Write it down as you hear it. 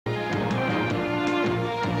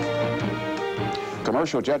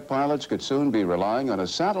Commercial jet pilots could soon be relying on a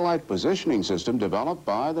satellite positioning system developed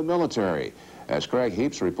by the military. As Craig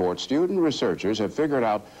Heaps reports, student researchers have figured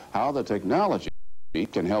out how the technology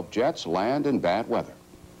can help jets land in bad weather.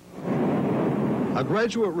 A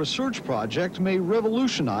graduate research project may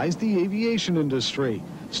revolutionize the aviation industry.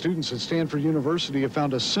 Students at Stanford University have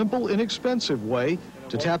found a simple, inexpensive way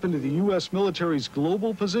to tap into the U.S. military's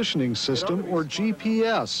Global Positioning System, or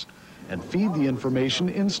GPS, and feed the information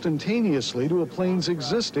instantaneously to a plane's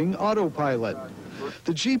existing autopilot.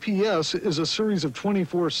 The GPS is a series of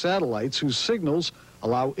 24 satellites whose signals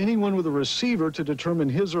allow anyone with a receiver to determine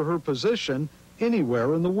his or her position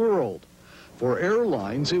anywhere in the world. For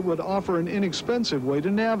airlines, it would offer an inexpensive way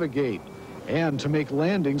to navigate and to make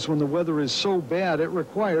landings when the weather is so bad it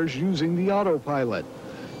requires using the autopilot.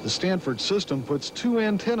 The Stanford system puts two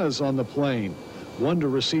antennas on the plane, one to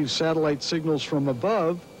receive satellite signals from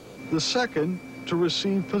above, the second to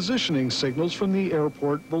receive positioning signals from the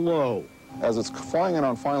airport below. As it's flying in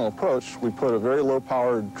on final approach, we put a very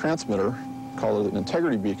low-powered transmitter, called an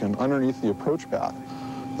integrity beacon, underneath the approach path.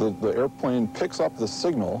 The airplane picks up the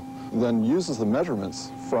signal, then uses the measurements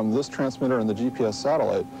from this transmitter and the GPS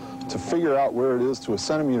satellite to figure out where it is to a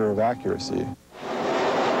centimeter of accuracy.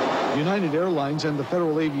 United Airlines and the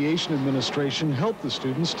Federal Aviation Administration helped the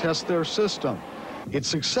students test their system. It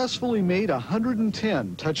successfully made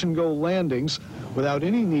 110 touch-and-go landings without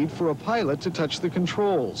any need for a pilot to touch the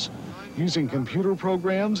controls. Using computer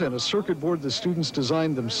programs and a circuit board the students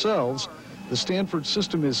designed themselves, the Stanford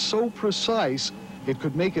system is so precise it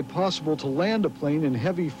could make it possible to land a plane in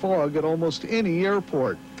heavy fog at almost any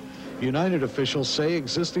airport. United officials say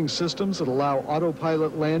existing systems that allow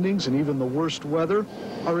autopilot landings in even the worst weather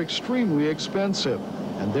are extremely expensive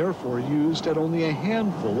and therefore used at only a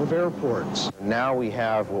handful of airports. Now we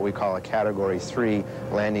have what we call a Category 3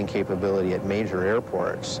 landing capability at major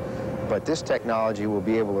airports. But this technology will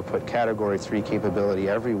be able to put Category 3 capability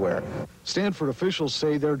everywhere. Stanford officials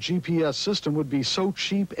say their GPS system would be so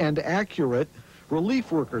cheap and accurate,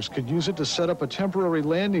 relief workers could use it to set up a temporary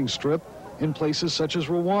landing strip in places such as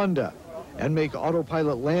Rwanda and make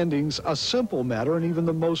autopilot landings a simple matter in even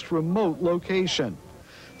the most remote location.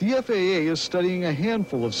 The FAA is studying a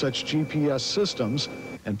handful of such GPS systems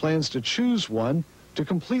and plans to choose one to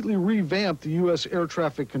completely revamp the U.S. air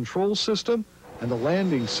traffic control system and the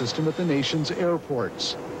landing system at the nation's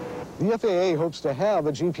airports. The FAA hopes to have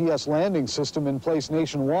a GPS landing system in place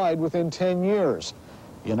nationwide within 10 years.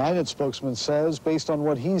 United spokesman says, based on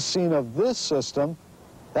what he's seen of this system,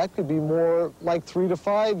 that could be more like 3 to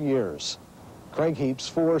 5 years. Craig Heaps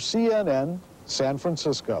for CNN, San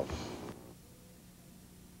Francisco.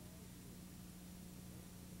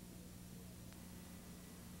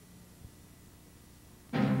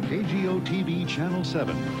 KGO-TV Channel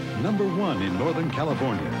 7, #1 in Northern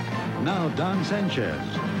California. Now Don Sanchez,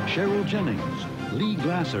 Cheryl Jennings, Lee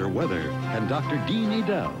Glasser Weather, and Dr. Dean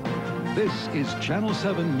Edel. This is Channel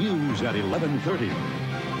 7 News at 11:30.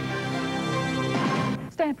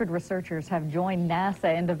 Stanford researchers have joined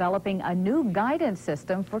NASA in developing a new guidance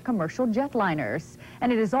system for commercial jetliners,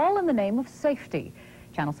 and it is all in the name of safety.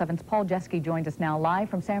 Channel 7's Paul Jeske joins us now live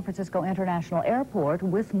from San Francisco International Airport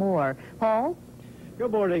with more. Paul?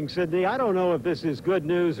 Good morning, Sydney. I don't know if this is good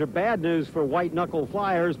news or bad news for white-knuckle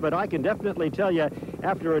flyers, but I can definitely tell you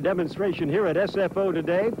after a demonstration here at SFO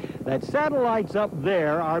today that satellites up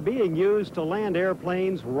there are being used to land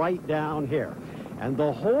airplanes right down here. And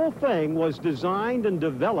the whole thing was designed and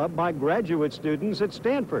developed by graduate students at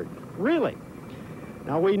Stanford. Really?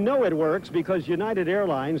 Now, we know it works because United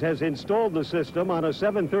Airlines has installed the system on a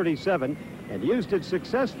 737 and used it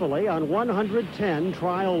successfully on 110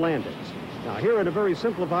 trial landings. Now, here in a very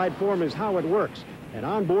simplified form is how it works. An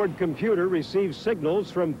onboard computer receives signals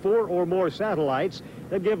from 4 or more satellites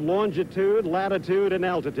that give longitude, latitude, and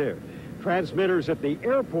altitude. Transmitters at the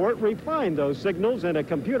airport refine those signals, and a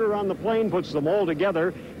computer on the plane puts them all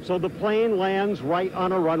together so the plane lands right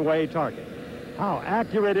on a runway target. How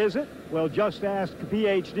accurate is it? Well, just ask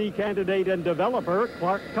PhD candidate and developer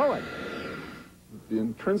Clark Cohen. The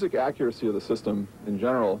intrinsic accuracy of the system in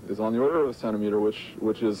general is on the order of a centimeter,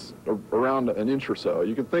 which is around an inch or so.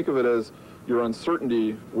 You can think of it as your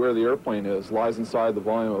uncertainty where the airplane is lies inside the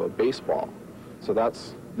volume of a baseball. So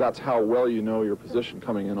that's how well you know your position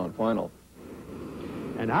coming in on final.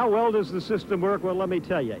 And how well does the system work? Well, let me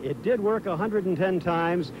tell you, it did work 110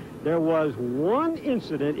 times. There was one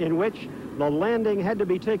incident in which the landing had to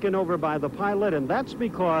be taken over by the pilot, and that's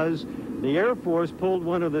because the Air Force pulled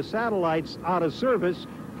one of the satellites out of service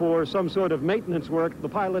for some sort of maintenance work. The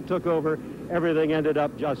pilot took over, everything ended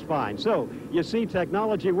up just fine. So you see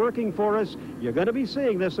technology working for us. You're going to be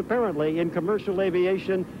seeing this apparently in commercial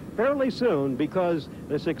aviation fairly soon, because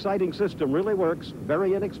this exciting system really works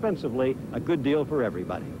very inexpensively, a good deal for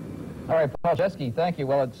everybody. All right, Paul Jeske, thank you.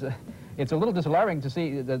 Well, it's a little disalarming to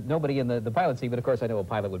see that nobody in the pilot seat, but of course I know a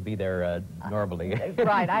pilot would be there normally.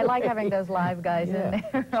 Right, I like having those live guys in there.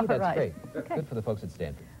 Gee, that's right. great. Okay. Good for the folks at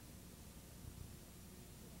Stanford.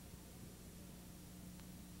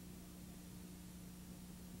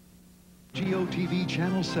 GOTV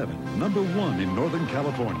Channel 7, #1 in Northern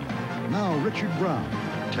California. Now Richard Brown,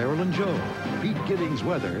 Terrell and Joe, Pete Giddings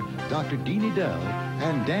Weather, Dr. Dean Edel,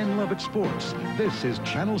 and Dan Lovett Sports. This is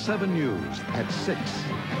Channel 7 News at 6.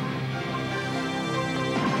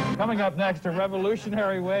 Coming up next, a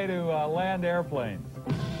revolutionary way to land airplanes.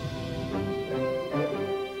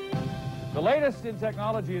 The latest in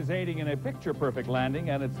technology is aiding in a picture-perfect landing,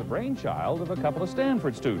 and it's the brainchild of a couple of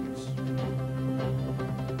Stanford students.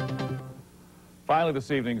 Finally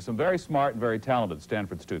this evening, some very smart and very talented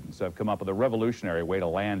Stanford students have come up with a revolutionary way to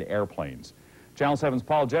land airplanes. Channel 7's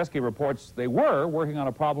Paul Jeske reports they were working on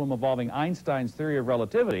a problem involving Einstein's theory of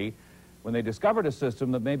relativity when they discovered a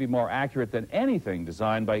system that may be more accurate than anything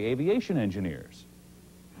designed by aviation engineers.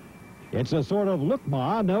 It's a sort of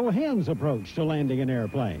look-ma, no-hands approach to landing an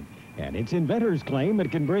airplane. And its inventors claim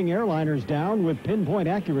it can bring airliners down with pinpoint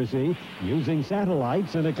accuracy using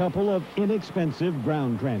satellites and a couple of inexpensive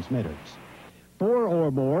ground transmitters. 4 or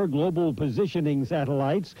more global positioning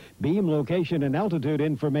satellites beam location and altitude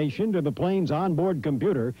information to the plane's onboard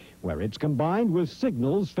computer, where it's combined with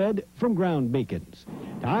signals fed from ground beacons.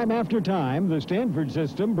 Time after time, the Stanford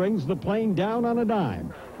system brings the plane down on a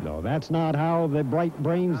dime, though that's not how the bright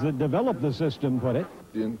brains that developed the system put it.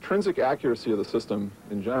 The intrinsic accuracy of the system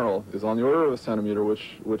in general is on the order of a centimeter,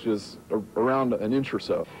 which is around an inch or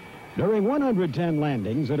so. During 110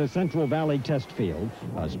 landings at a Central Valley test field,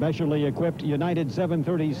 a specially equipped United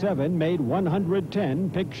 737 made 110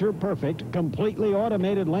 picture-perfect, completely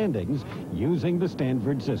automated landings using the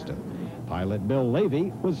Stanford system. Pilot Bill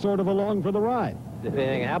Levy was sort of along for the ride. If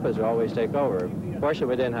anything happens, we always take over.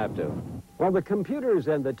 Fortunately, we didn't have to. Well, the computers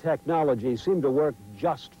and the technology seem to work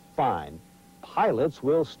just fine. Pilots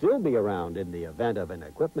will still be around in the event of an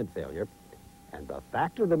equipment failure. And the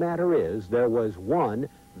fact of the matter is, there was one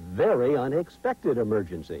very unexpected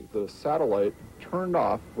emergency. The satellite turned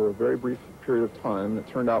off for a very brief period of time. It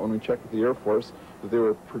turned out when we checked with the Air Force that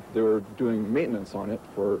they were doing maintenance on it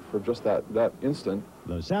for just that instant.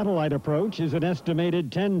 The satellite approach is an estimated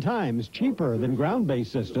 10 times cheaper than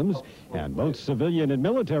ground-based systems, and both civilian and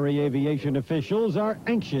military aviation officials are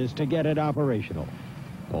anxious to get it operational.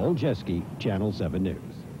 Paul Jeske, Channel 7 News.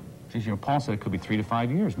 Geez, you know, Paul said it could be 3 to 5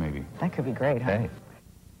 years, maybe. That could be great, huh? Hey.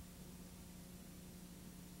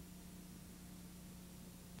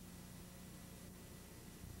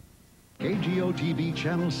 KGO-TV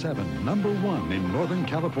Channel 7, #1 in Northern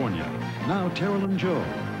California. Now Terrell and Joe,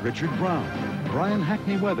 Richard Brown, Brian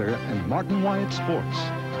Hackney Weather, and Martin Wyatt Sports.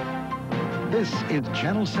 This is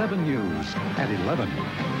Channel 7 News at 11.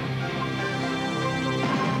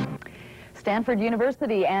 Stanford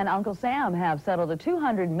University and Uncle Sam have settled a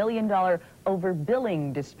 $200 million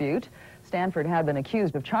overbilling dispute. Stanford had been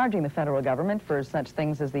accused of charging the federal government for such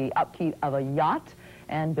things as the upkeep of a yacht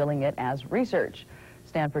and billing it as research.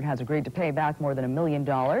 Stanford has agreed to pay back more than $1 million,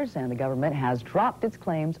 and the government has dropped its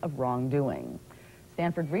claims of wrongdoing.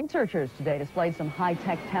 Stanford researchers today displayed some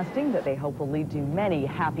high-tech testing that they hope will lead to many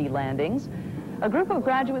happy landings. A group of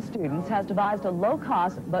graduate students has devised a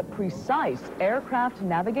low-cost but precise aircraft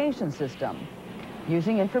navigation system.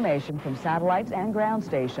 Using information from satellites and ground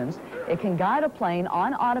stations, it can guide a plane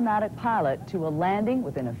on automatic pilot to a landing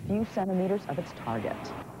within a few centimeters of its target.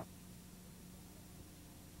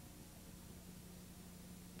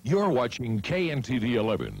 You're watching KNTV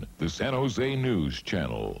 11, the San Jose News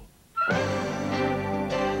Channel.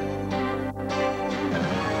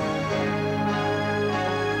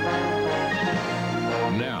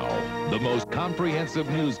 Now, the most comprehensive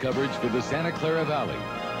news coverage for the Santa Clara Valley.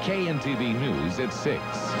 KNTV News at 6.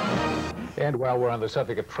 And while we're on the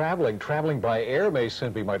subject of traveling by air may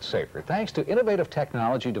soon be much safer, thanks to innovative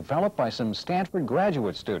technology developed by some Stanford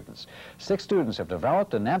graduate students. 6 students have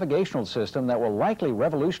developed a navigational system that will likely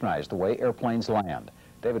revolutionize the way airplanes land.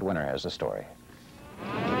 David Winter has the story.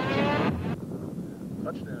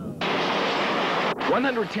 Touchdown.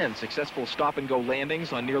 110 successful stop-and-go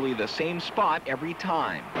landings on nearly the same spot every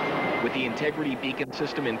time. With the integrity beacon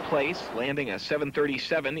system in place, landing a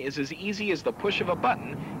 737 is as easy as the push of a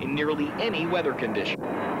button in nearly any weather condition.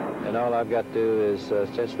 and all I've got to do is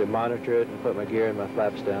essentially monitor it and put my gear and my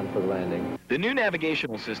flaps down for the landing. The new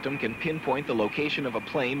navigational system can pinpoint the location of a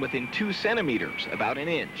plane within 2 centimeters, about an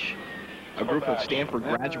inch. A group of Stanford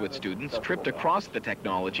graduate students tripped across the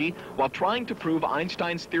technology while trying to prove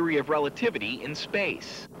Einstein's theory of relativity in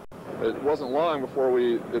space. It wasn't long before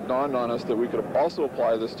it dawned on us that we could also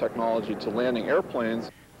apply this technology to landing airplanes.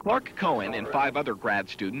 Clark Cohen and 5 other grad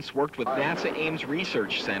students worked with NASA Ames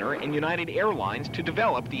Research Center and United Airlines to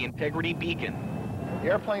develop the Integrity Beacon. The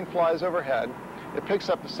airplane flies overhead. It picks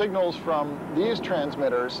up the signals from these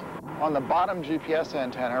transmitters on the bottom GPS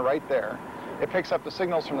antenna right there. It picks up the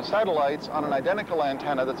signals from the satellites on an identical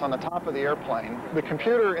antenna that's on the top of the airplane. The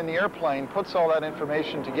computer in the airplane puts all that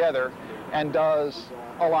information together and does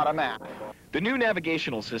a lot of math. The new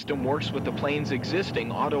navigational system works with the plane's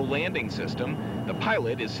existing auto landing system. The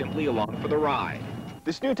pilot is simply along for the ride.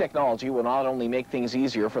 This new technology will not only make things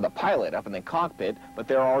easier for the pilot up in the cockpit, but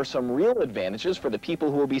there are some real advantages for the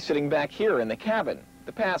people who will be sitting back here in the cabin,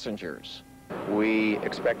 the passengers. We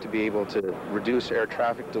expect to be able to reduce air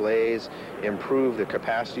traffic delays, improve the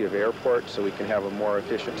capacity of airports so we can have a more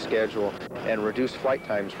efficient schedule, and reduce flight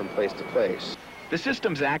times from place to place. The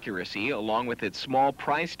system's accuracy, along with its small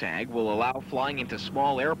price tag, will allow flying into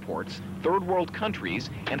small airports, third world countries,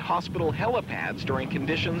 and hospital helipads during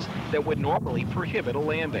conditions that would normally prohibit a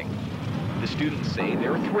landing. The students say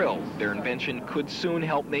they're thrilled their invention could soon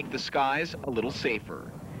help make the skies a little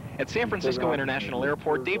safer. At San Francisco International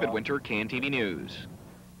Airport, David Winter, KNTV News.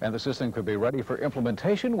 And the system could be ready for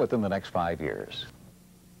implementation within the next 5 years.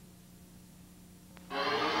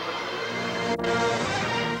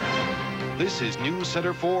 This is News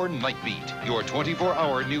Center 4 Night Beat, your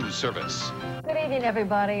 24-hour news service. Good evening,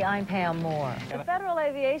 everybody. I'm Pam Moore. The Federal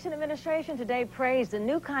Aviation Administration today praised a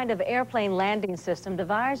new kind of airplane landing system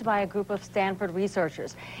devised by a group of Stanford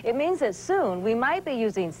researchers. It means that soon we might be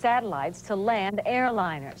using satellites to land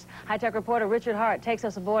airliners. High-tech reporter Richard Hart takes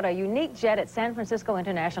us aboard a unique jet at San Francisco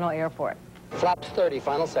International Airport. Flaps 30,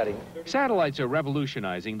 final setting. Satellites are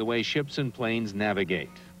revolutionizing the way ships and planes navigate.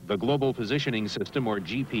 The Global Positioning System, or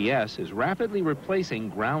GPS, is rapidly replacing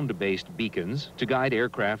ground-based beacons to guide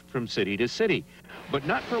aircraft from city to city, but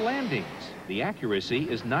not for landings. The accuracy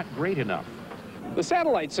is not great enough. The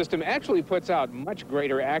satellite system actually puts out much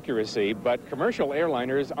greater accuracy, but commercial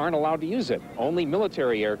airliners aren't allowed to use it. Only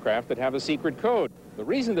military aircraft that have a secret code. The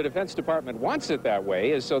reason the Defense Department wants it that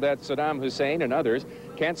way is so that Saddam Hussein and others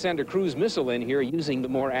can't send a cruise missile in here using the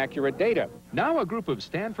more accurate data. Now a group of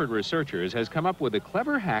Stanford researchers has come up with a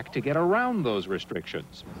clever hack to get around those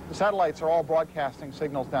restrictions. The satellites are all broadcasting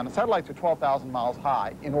signals down. The satellites are 12,000 miles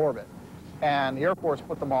high in orbit, and the Air Force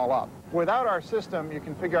put them all up. Without our system, you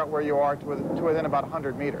can figure out where you are to within about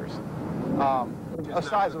 100 meters, the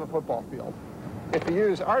size of a football field. If you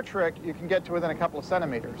use our trick, you can get to within a couple of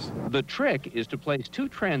centimeters. The trick is to place 2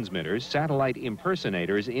 transmitters, satellite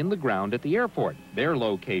impersonators, in the ground at the airport. Their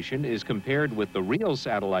location is compared with the real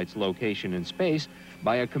satellite's location in space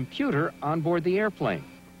by a computer on board the airplane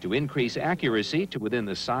to increase accuracy to within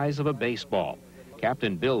the size of a baseball.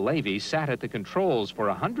 Captain Bill Levy sat at the controls for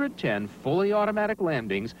 110 fully automatic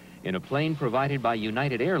landings in a plane provided by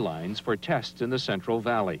United Airlines for tests in the Central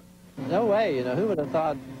Valley. No way, you know, who would have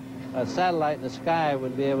thought a satellite in the sky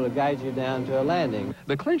would be able to guide you down to a landing?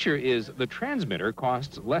 The clincher is the transmitter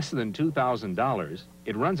costs less than $2,000.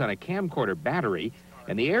 It runs on a camcorder battery,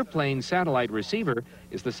 and the airplane satellite receiver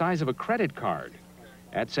is the size of a credit card.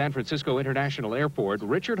 At San Francisco International Airport,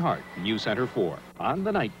 Richard Hart, News Center 4, on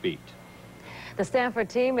the Night Beat. The Stanford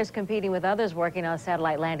team is competing with others working on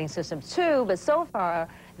satellite landing systems too, but so far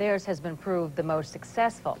theirs has been proved the most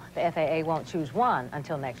successful. The FAA won't choose one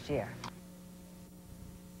until next year.